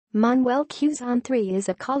Manuel Quezon III is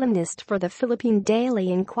a columnist for the Philippine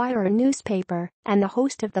Daily Inquirer newspaper and the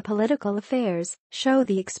host of the political affairs show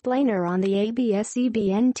The Explainer on the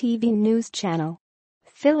ABS-CBN TV news channel.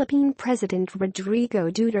 Philippine President Rodrigo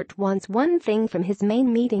Duterte wants one thing from his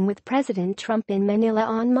main meeting with President Trump in Manila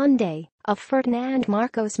on Monday, a Ferdinand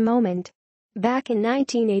Marcos moment. Back in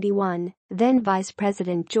 1981, then Vice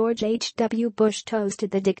President George H.W. Bush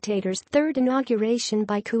toasted the dictator's third inauguration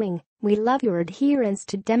by cooing, "We love your adherence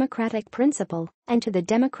to democratic principle and to the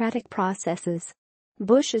democratic processes."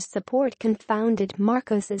 Bush's support confounded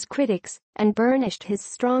Marcos's critics and burnished his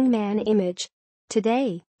strongman image.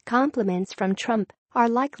 Today, compliments from Trump are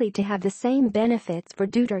likely to have the same benefits for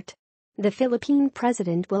Duterte. The Philippine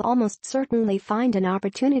president will almost certainly find an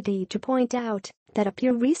opportunity to point out that a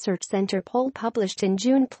Pew Research Center poll published in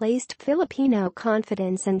June placed Filipino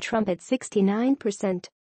confidence in Trump at 69%.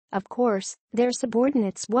 Of course, their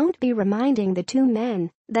subordinates won't be reminding the two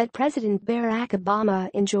men that President Barack Obama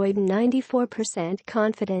enjoyed 94%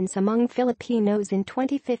 confidence among Filipinos in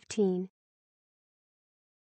 2015.